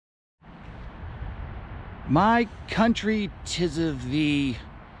My country, 'tis of thee,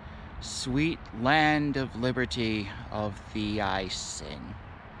 sweet land of liberty, of thee I sing.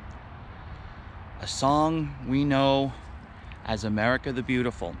 A song we know as America the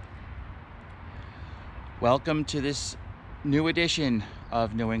Beautiful. Welcome to this new edition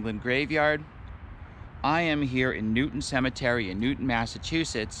of New England Graveyard. I am here in Newton Cemetery in Newton,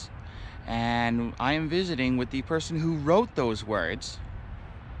 Massachusetts, and I am visiting with the person who wrote those words,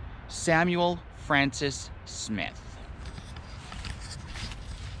 Samuel Francis Smith.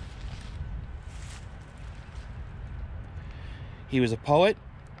 He was a poet,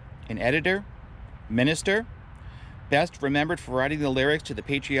 an editor, minister, best remembered for writing the lyrics to the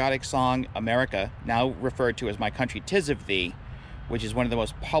patriotic song America, now referred to as My Country 'Tis of Thee, which is one of the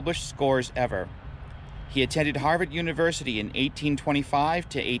most published scores ever. He attended Harvard University in 1825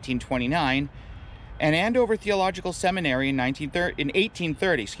 to 1829 and Andover Theological Seminary in 1830.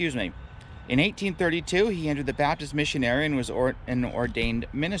 In 1832, he entered the Baptist Missionary and was an ordained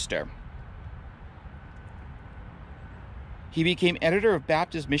minister. He became editor of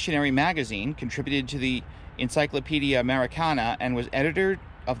Baptist Missionary Magazine, contributed to the Encyclopedia Americana, and was editor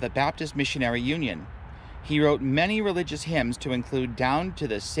of the Baptist Missionary Union. He wrote many religious hymns to include Down to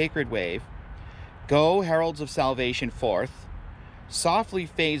the Sacred Wave, Go, Heralds of Salvation Forth, Softly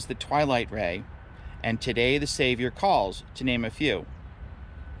Fades the Twilight Ray, and Today the Savior Calls, to name a few.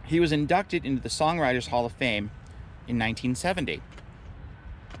 He was inducted into the Songwriters Hall of Fame in 1970.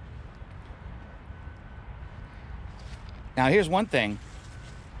 Now here's one thing,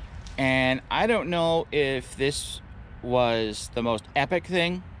 and I don't know if this was the most epic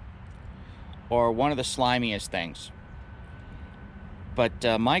thing or one of the slimiest things, but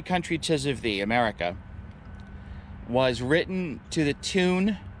My Country 'Tis of Thee, America, was written to the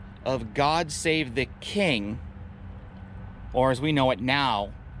tune of God Save the King, or as we know it now,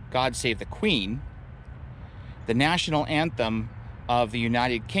 God Save the Queen, the national anthem of the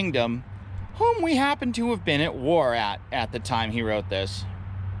United Kingdom, whom we happen to have been at war at the time he wrote this.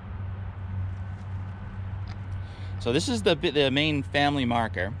 So this is the main family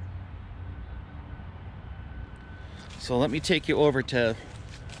marker. So let me take you over to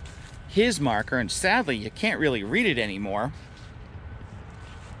his marker, and sadly you can't really read it anymore.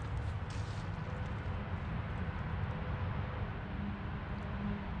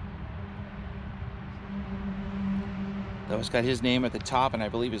 Though it's got his name at the top and I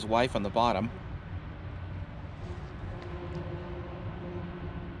believe his wife on the bottom.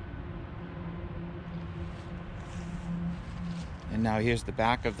 And now here's the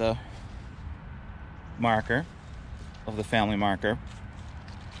back of the marker, of the family marker.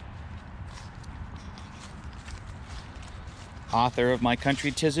 Author of My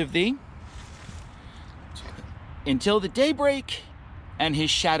Country 'Tis of Thee, Until the Daybreak and His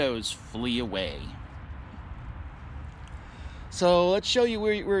Shadows Flee Away. So let's show you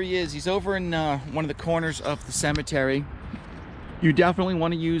where he is. He's over in one of the corners of the cemetery. You definitely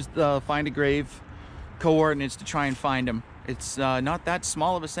want to use the Find a Grave coordinates to try and find him. It's not that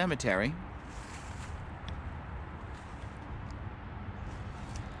small of a cemetery.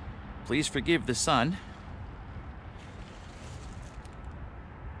 Please forgive the sun.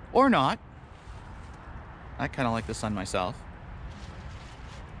 Or not. I kind of like the sun myself.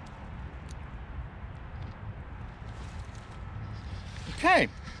 Okay,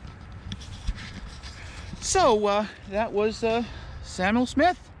 so that was Samuel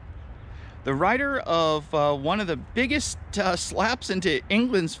Smith, the writer of one of the biggest slaps into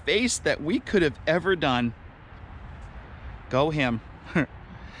England's face that we could have ever done. Go him.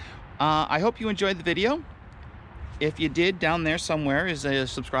 I hope you enjoyed the video. If you did, down there somewhere is a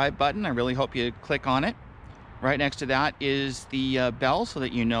subscribe button. I really hope you click on it. Right next to that is the bell so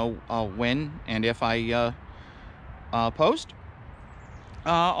that you know when and if I post.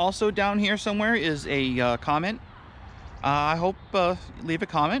 Also down here somewhere is a comment. I hope leave a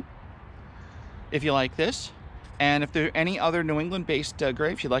comment if you like this, and if there are any other New England based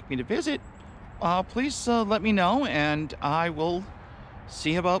graves you'd like me to visit, please let me know and I will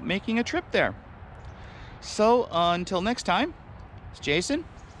see about making a trip there. So until next time, it's Jason,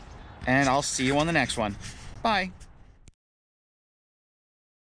 and I'll see you on the next one. Bye.